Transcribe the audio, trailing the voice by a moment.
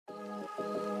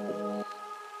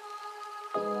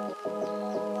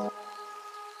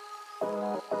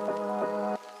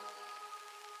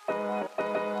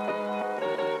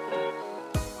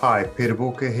Hi, Peter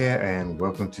Walker here, and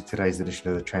welcome to today's edition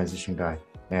of The Transition Guy.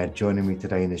 Now, joining me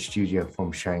today in the studio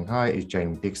from Shanghai is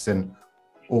Jamie Dixon,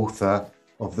 author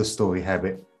of The Story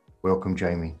Habit. Welcome,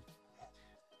 Jamie.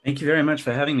 Thank you very much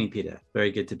for having me, Peter.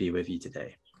 Very good to be with you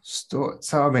today.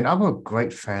 I'm a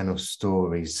great fan of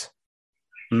stories.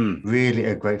 Really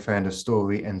a great fan of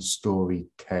story and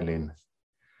storytelling.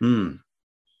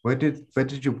 Where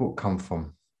did your book come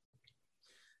from?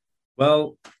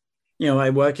 Well,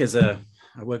 I work as a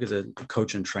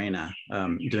coach and trainer,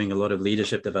 doing a lot of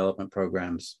leadership development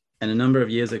programs. And a number of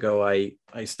years ago,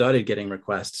 I started getting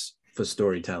requests for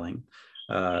storytelling.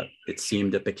 It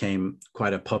seemed it became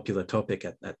quite a popular topic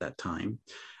at that time.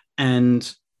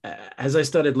 And as I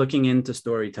started looking into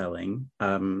storytelling,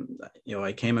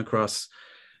 I came across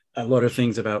a lot of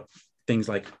things about things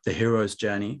like the hero's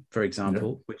journey, for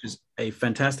example, which is a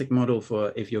fantastic model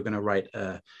for if you're going to write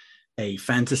a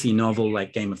fantasy novel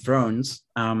like Game of Thrones.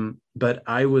 But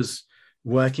I was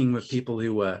working with people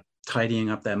who were tidying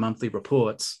up their monthly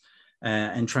reports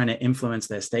and trying to influence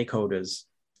their stakeholders.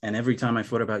 And every time I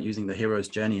thought about using the hero's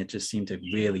journey, it just seemed to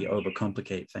really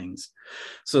overcomplicate things.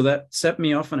 So that set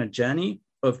me off on a journey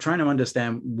of trying to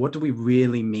understand, what do we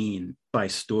really mean by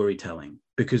storytelling?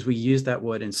 Because we use that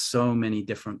word in so many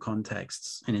different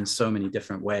contexts and in so many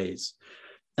different ways.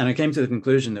 And I came to the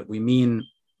conclusion that we mean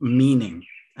meaning.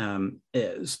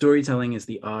 Storytelling is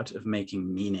the art of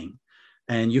making meaning.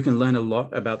 And you can learn a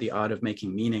lot about the art of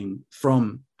making meaning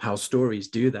from how stories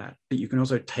do that. But you can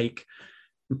also take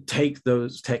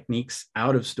those techniques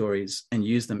out of stories and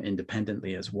use them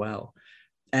independently as well.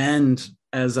 And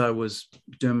as I was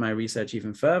doing my research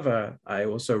even further, I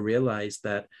also realized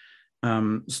that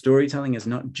storytelling is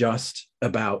not just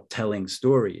about telling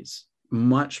stories.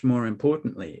 Much more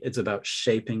importantly, it's about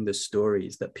shaping the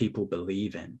stories that people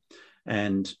believe in.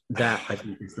 And that, I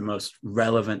think, is the most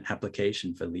relevant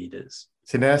application for leaders.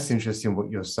 So that's interesting what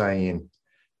you're saying,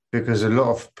 because a lot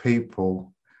of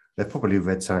people, they've probably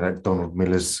read something like Donald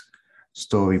Miller's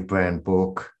story brand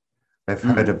book. They've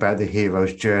heard about the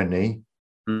hero's journey.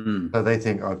 So they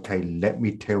think, okay, let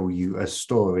me tell you a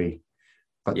story.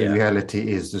 But the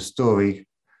reality is the story,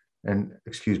 and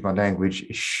excuse my language,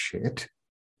 is shit.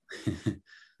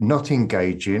 Not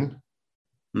engaging.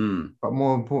 But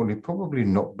more importantly, probably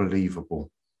not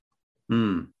believable.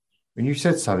 And you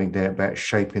said something there about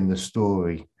shaping the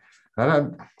story.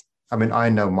 I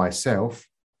know myself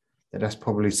that that's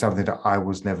probably something that I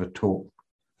was never taught.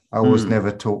 I was never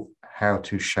taught how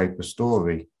to shape a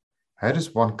story. How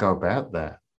does one go about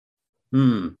that?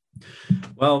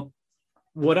 Well,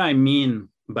 what I mean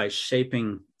by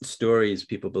shaping stories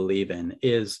people believe in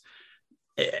is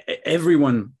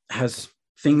everyone has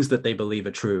things that they believe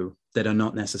are true that are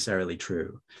not necessarily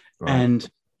true. Right. And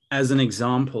as an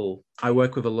example, I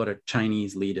work with a lot of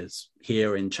Chinese leaders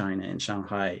here in China, in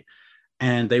Shanghai,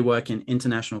 and they work in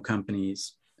international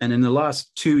companies. And in the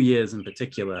last 2 years in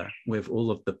particular, with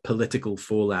all of the political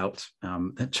fallout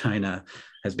that China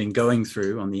has been going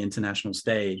through on the international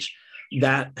stage,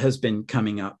 that has been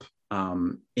coming up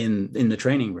in the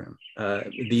training room.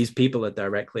 These people are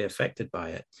directly affected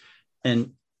by it.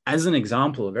 And as an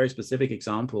example, a very specific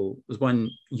example, was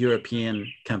one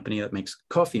European company that makes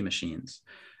coffee machines.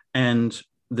 And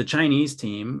the Chinese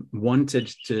team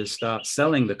wanted to start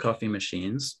selling the coffee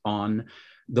machines on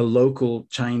the local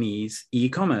Chinese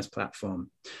e-commerce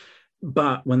platform.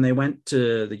 But when they went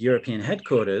to the European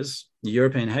headquarters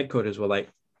were like,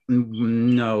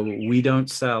 no, we don't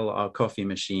sell our coffee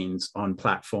machines on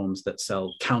platforms that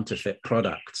sell counterfeit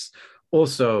products.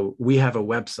 Also, we have a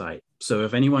website. So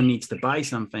if anyone needs to buy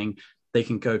something, they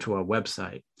can go to our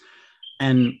website.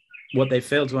 And what they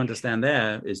failed to understand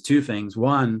there is two things.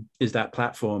 One is that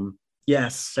platform,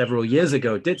 yes, several years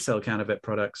ago did sell counterfeit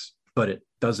products, but it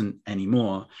doesn't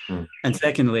anymore. And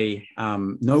secondly,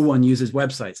 no one uses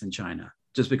websites in China.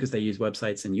 Just because they use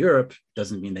websites in Europe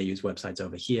doesn't mean they use websites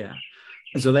over here.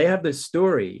 And so they have this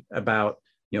story about,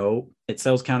 it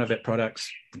sells counterfeit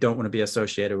products, don't want to be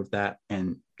associated with that,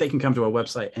 and they can come to our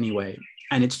website anyway.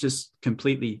 And it's just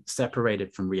completely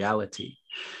separated from reality.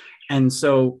 And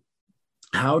so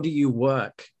how do you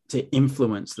work to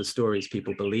influence the stories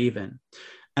people believe in?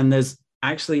 And there's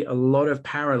actually a lot of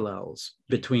parallels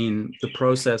between the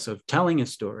process of telling a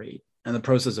story and the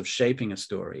process of shaping a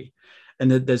story. And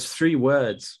there's 3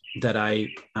 words that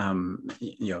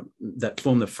that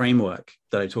form the framework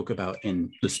that I talk about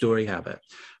in The Story Habit,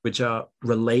 which are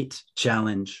relate,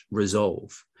 challenge,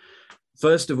 resolve.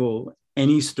 First of all,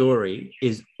 any story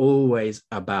is always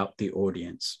about the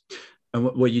audience. And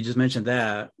what you just mentioned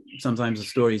there, sometimes the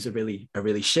stories are really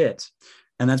shit.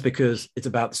 And that's because it's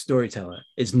about the storyteller.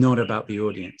 It's not about the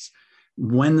audience.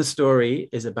 When the story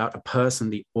is about a person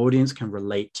the audience can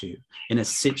relate to, in a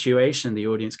situation the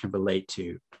audience can relate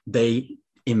to, they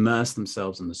immerse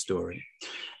themselves in the story.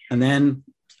 And then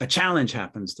a challenge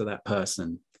happens to that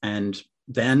person, and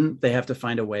then they have to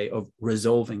find a way of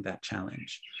resolving that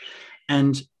challenge.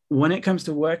 And when it comes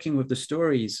to working with the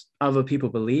stories other people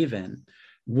believe in,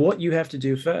 what you have to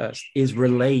do first is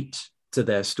relate to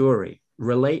their story,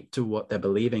 relate to what they're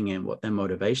believing in, what their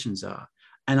motivations are.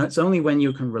 And it's only when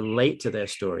you can relate to their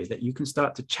story that you can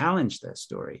start to challenge their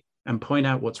story and point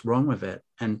out what's wrong with it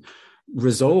and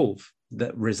resolve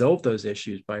those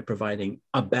issues by providing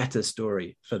a better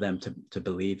story for them to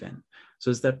believe in.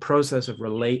 So it's that process of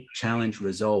relate, challenge,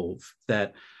 resolve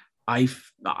that I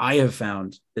have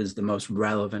found is the most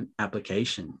relevant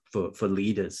application for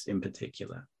leaders in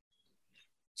particular.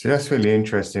 So that's really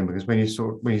interesting, because when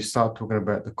you start talking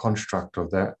about the construct of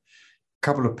that, a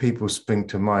couple of people spring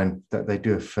to mind that they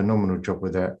do a phenomenal job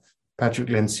with that. Patrick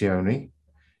Lencioni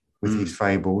with his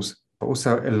fables, but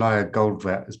also Elijah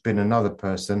Goldratt has been another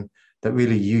person that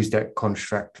really used that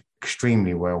construct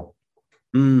extremely well.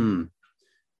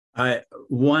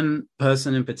 One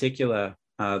person in particular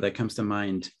that comes to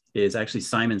mind is actually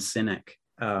Simon Sinek.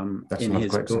 That's in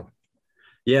his book.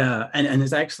 Yeah, and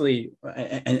it's actually,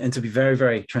 and to be very,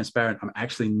 very transparent, I'm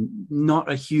actually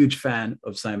not a huge fan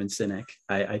of Simon Sinek.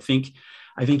 I think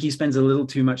he spends a little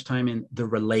too much time in the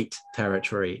relate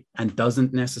territory and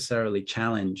doesn't necessarily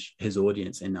challenge his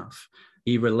audience enough.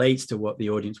 He relates to what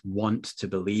the audience want to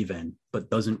believe in,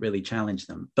 but doesn't really challenge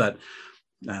them. But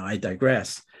now I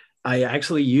digress. I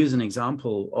actually use an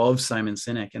example of Simon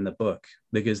Sinek in the book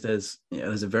because there's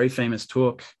a very famous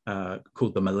talk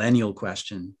called The Millennial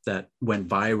Question that went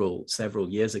viral several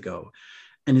years ago.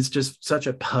 And it's just such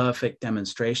a perfect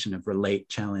demonstration of relate,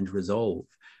 challenge, resolve.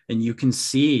 And you can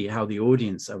see how the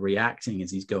audience are reacting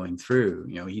as he's going through.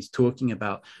 He's talking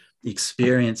about the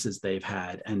experiences they've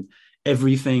had and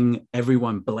everything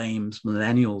everyone blames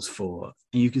millennials for.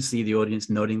 And you can see the audience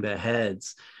nodding their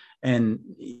heads. And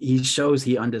he shows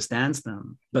he understands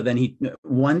them, but then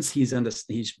once he's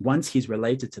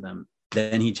related to them,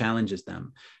 then he challenges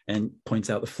them and points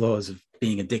out the flaws of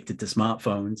being addicted to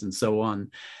smartphones and so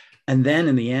on. And then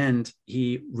in the end,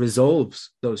 he resolves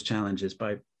those challenges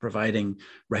by providing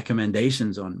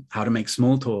recommendations on how to make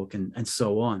small talk and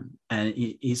so on. And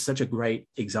he's such a great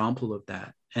example of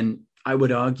that. And I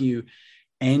would argue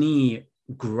any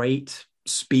great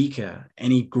speaker,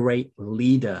 any great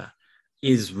leader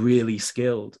is really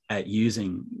skilled at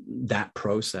using that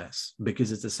process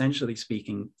because it's essentially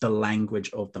speaking the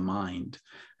language of the mind.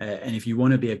 And if you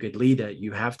want to be a good leader,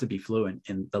 you have to be fluent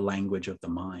in the language of the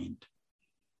mind.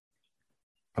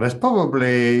 But that's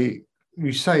probably,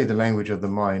 you say the language of the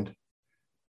mind,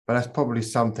 but that's probably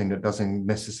something that doesn't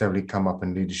necessarily come up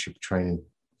in leadership training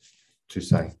to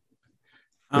say.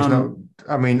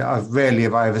 I've rarely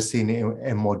have I ever seen it in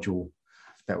a module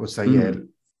that would say,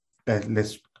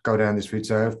 let's go down this route.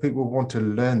 So if people want to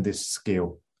learn this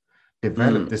skill,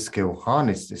 develop this skill,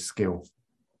 harness this skill,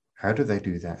 how do they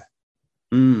do that?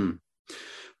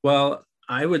 Well,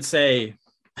 I would say,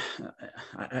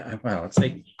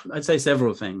 I'd say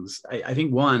several things. I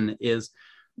think one is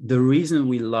the reason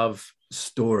we love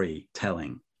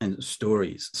storytelling and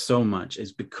stories so much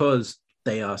is because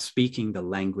they are speaking the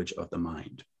language of the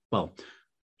mind. Well,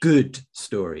 good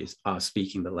stories are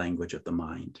speaking the language of the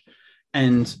mind.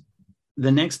 And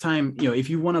the next time, if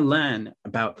you want to learn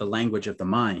about the language of the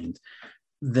mind,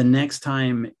 the next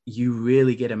time you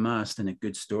really get immersed in a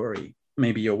good story,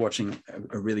 maybe you're watching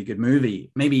a really good movie,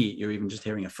 maybe you're even just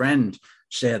hearing a friend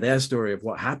share their story of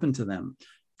what happened to them.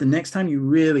 The next time you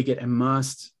really get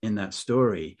immersed in that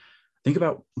story, think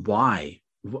about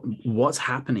what's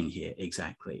happening here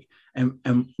exactly, and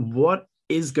what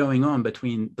is going on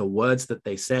between the words that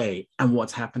they say and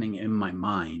what's happening in my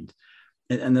mind.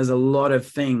 And there's a lot of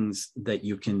things that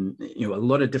you can, a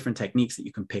lot of different techniques that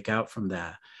you can pick out from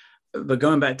there. But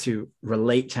going back to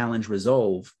relate, challenge,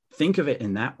 resolve, think of it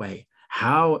in that way.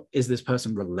 How is this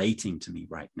person relating to me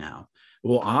right now?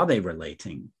 Or are they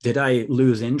relating? Did I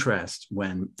lose interest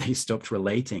when they stopped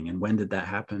relating? And when did that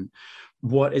happen?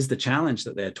 What is the challenge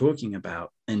that they're talking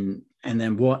about? And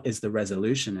then what is the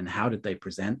resolution and how did they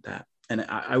present that? And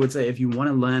I would say if you want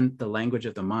to learn the language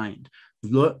of the mind,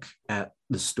 look at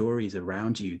the stories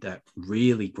around you that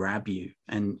really grab you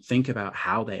and think about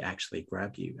how they actually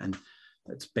grab you. And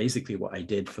that's basically what I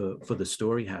did for the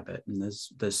story habit. And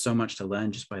there's so much to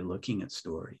learn just by looking at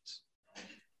stories.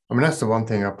 That's the one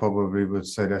thing I probably would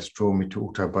say that's drawn me to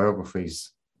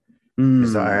autobiographies,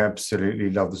 is that I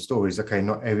absolutely love the stories. Okay,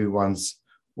 not everyone's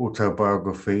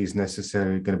autobiography is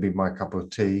necessarily going to be my cup of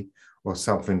tea or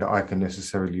something that I can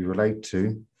necessarily relate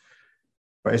to.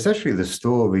 but it's actually the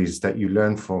stories that you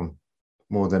learn from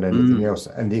more than anything else,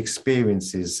 and the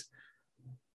experiences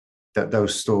that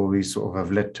those stories sort of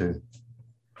have led to.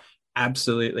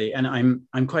 Absolutely. And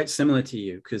I'm quite similar to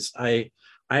you, because I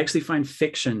actually find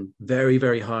fiction very,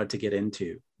 very hard to get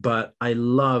into, but I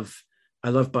love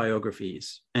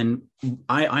biographies. And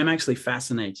I'm actually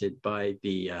fascinated by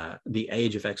the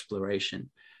age of exploration.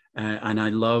 And I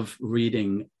love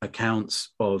reading accounts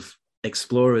of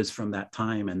explorers from that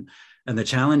time and the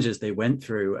challenges they went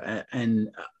through. And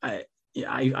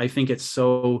I think it's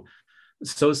so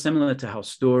similar to how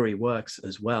story works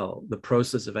as well, the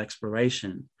process of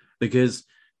exploration. Because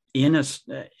in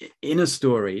a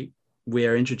story, we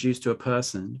are introduced to a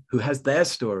person who has their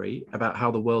story about how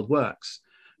the world works.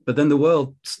 But then the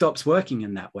world stops working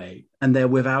in that way, and they're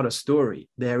without a story.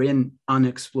 They're in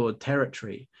unexplored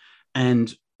territory.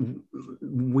 And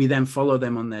we then follow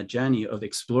them on their journey of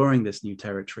exploring this new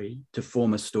territory to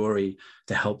form a story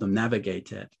to help them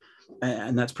navigate it.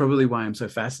 And that's probably why I'm so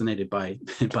fascinated by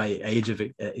age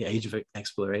of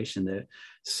exploration. There are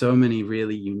so many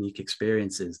really unique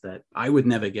experiences that I would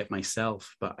never get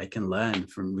myself, but I can learn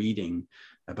from reading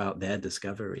about their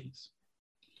discoveries.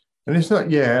 And it's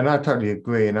not, yeah, and I totally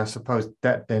agree. And I suppose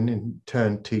that then in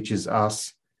turn teaches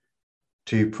us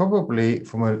to probably,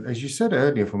 as you said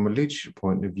earlier, from a leadership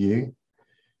point of view,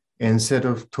 instead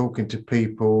of talking to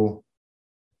people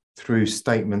through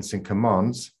statements and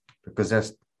commands, because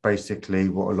that's basically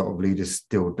what a lot of leaders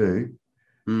still do.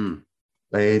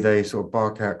 They sort of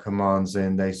bark out commands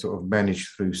and they sort of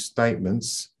manage through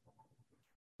statements.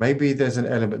 Maybe there's an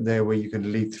element there where you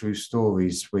can lead through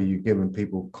stories, where you're giving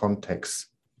people context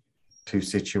to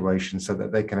situations so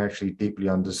that they can actually deeply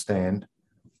understand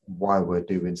why we're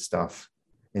doing stuff,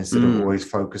 instead of always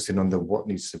focusing on the what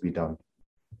needs to be done.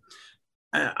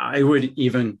 I would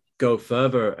even go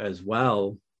further as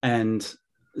well and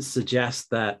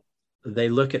suggest that they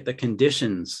look at the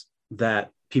conditions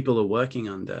that people are working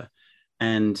under.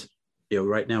 And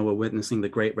right now we're witnessing the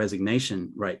Great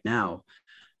Resignation right now,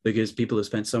 because people have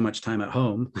spent so much time at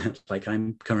home, like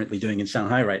I'm currently doing in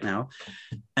Shanghai right now,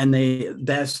 and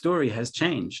their story has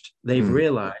changed. They've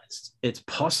realized it's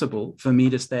possible for me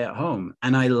to stay at home,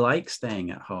 and I like staying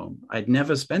at home. I'd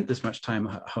never spent this much time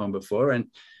at home before, and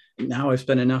now I've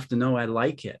spent enough to know I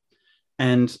like it.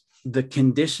 And the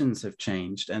conditions have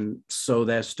changed, and so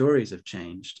their stories have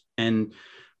changed. And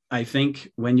I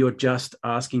think when you're just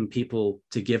asking people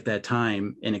to give their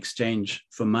time in exchange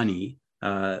for money,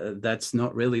 that's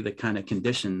not really the kind of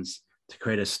conditions to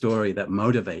create a story that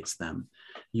motivates them.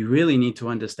 You really need to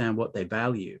understand what they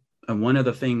value. And one of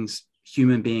the things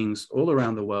human beings all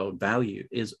around the world value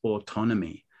is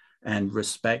autonomy, and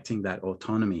respecting that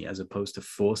autonomy as opposed to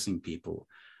forcing people.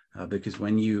 Because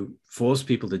when you force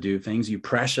people to do things, you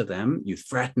pressure them, you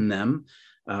threaten them,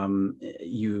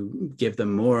 you give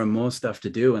them more and more stuff to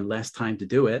do and less time to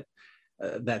do it.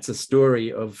 That's a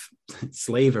story of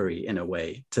slavery in a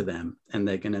way to them, and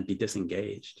they're going to be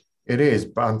disengaged. It is,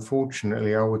 but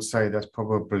unfortunately, I would say that's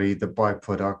probably the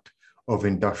byproduct of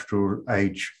industrial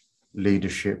age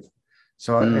leadership.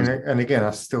 So, and again,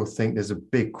 I still think there's a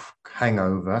big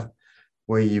hangover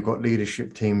where you've got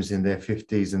leadership teams in their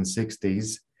 50s and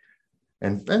 60s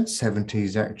and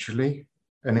 70s actually,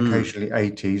 and occasionally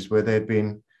 80s, where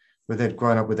they'd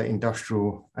grown up with that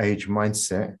industrial age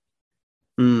mindset.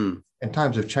 And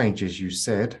times have changed, as you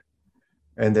said,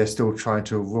 and they're still trying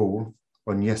to rule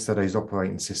on yesterday's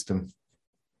operating system.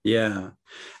 Yeah.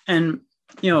 And,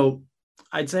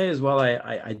 I'd say as well,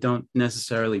 I don't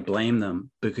necessarily blame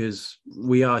them, because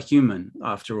we are human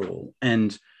after all.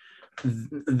 And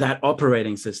that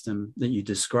operating system that you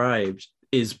described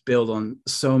is built on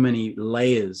so many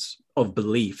layers of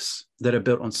beliefs that are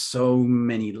built on so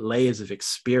many layers of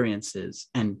experiences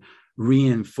and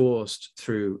reinforced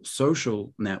through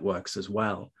social networks as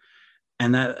well.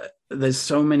 And that there's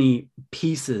so many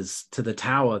pieces to the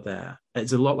tower there.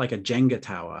 It's a lot like a Jenga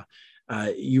tower.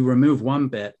 You remove one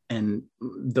bit and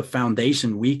the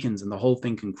foundation weakens and the whole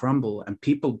thing can crumble, and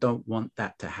people don't want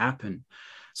that to happen.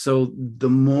 So the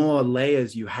more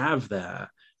layers you have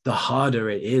there, the harder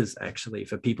it is actually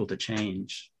for people to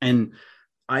change. And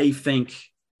I think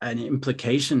an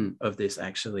implication of this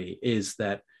actually is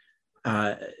that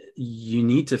you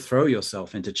need to throw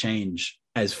yourself into change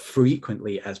as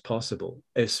frequently as possible,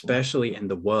 especially in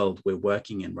the world we're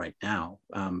working in right now,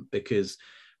 because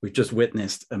we've just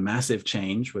witnessed a massive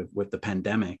change with the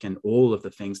pandemic and all of the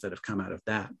things that have come out of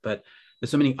that. But there's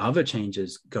so many other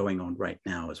changes going on right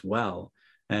now as well.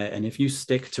 And if you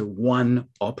stick to one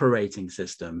operating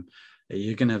system,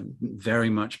 you're going to very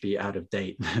much be out of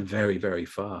date very, very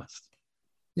fast.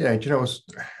 Yeah,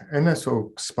 and that sort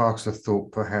of sparks a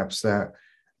thought perhaps that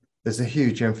there's a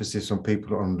huge emphasis on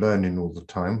people on learning all the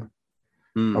time.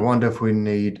 I Mm. wonder if we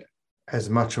need as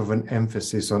much of an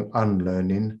emphasis on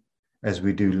unlearning as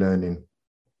we do learning.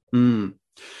 Mm.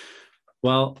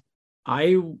 Well,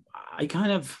 I I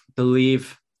kind of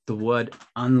believe the word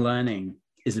unlearning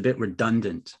is a bit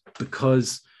redundant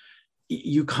because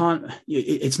you can't.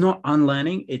 It's not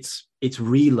unlearning. It's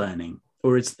relearning,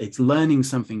 or it's learning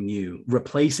something new,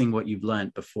 replacing what you've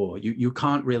learned before. You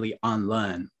can't really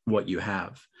unlearn what you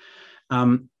have.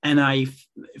 And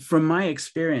from my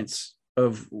experience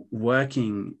of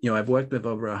working, I've worked with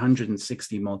over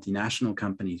 160 multinational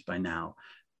companies by now.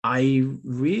 I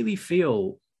really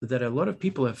feel that a lot of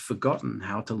people have forgotten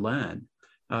how to learn.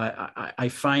 I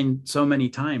find so many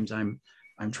times I'm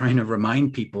trying to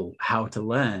remind people how to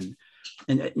learn.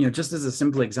 And just as a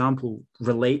simple example,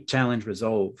 relate, challenge,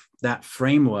 resolve, that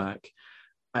framework.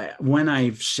 When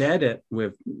I've shared it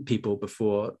with people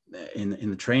before in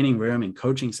the training room, in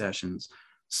coaching sessions,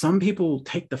 some people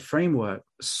take the framework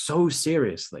so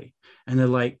seriously, and they're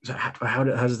like, how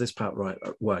does this part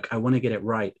work? I want to get it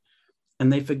right.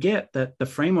 And they forget that the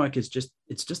framework is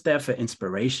just there for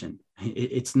inspiration.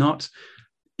 It's not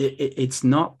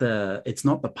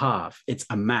the path. It's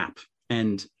a map,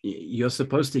 and you're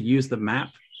supposed to use the map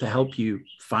to help you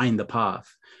find the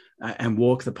path and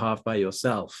walk the path by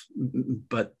yourself.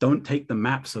 But don't take the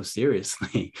map so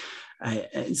seriously.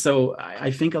 So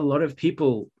I think a lot of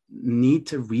people need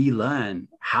to relearn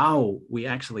how we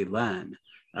actually learn.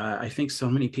 I think so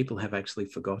many people have actually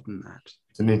forgotten that.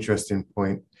 It's an interesting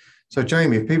point. So,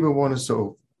 Jamie, if people want to sort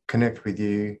of connect with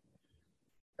you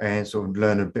and sort of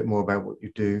learn a bit more about what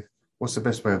you do, what's the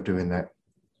best way of doing that?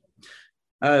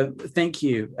 Thank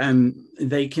you.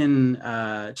 They can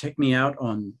check me out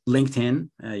on LinkedIn.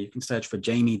 You can search for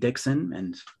Jamie Dixon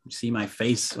and see my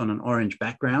face on an orange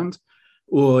background,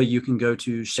 or you can go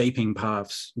to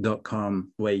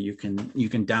shapingpaths.com, where you can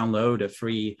download a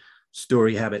free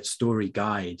story habit story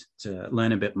guide to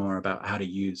learn a bit more about how to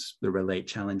use the relate,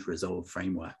 challenge, resolve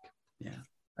framework. Yeah.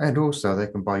 And also they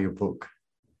can buy your book.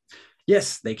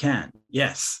 Yes, they can.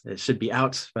 Yes, it should be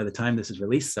out by the time this is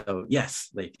released. So yes,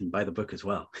 they can buy the book as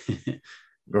well.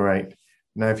 Great.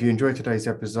 Now, if you enjoyed today's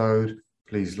episode,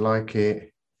 please like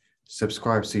it,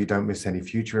 subscribe so you don't miss any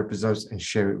future episodes, and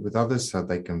share it with others so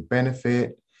they can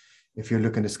benefit. If you're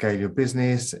looking to scale your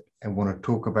business and want to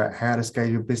talk about how to scale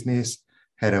your business,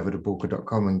 head over to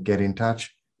Bulka.com and get in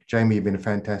touch. Jamie, you've been a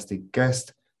fantastic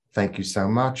guest. Thank you so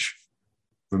much.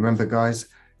 Remember, guys,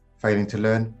 failing to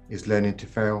learn is learning to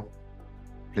fail.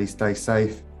 Please stay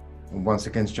safe. And once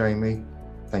again, Jamie,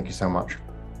 thank you so much.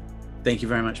 Thank you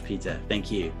very much, Peter. Thank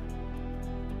you.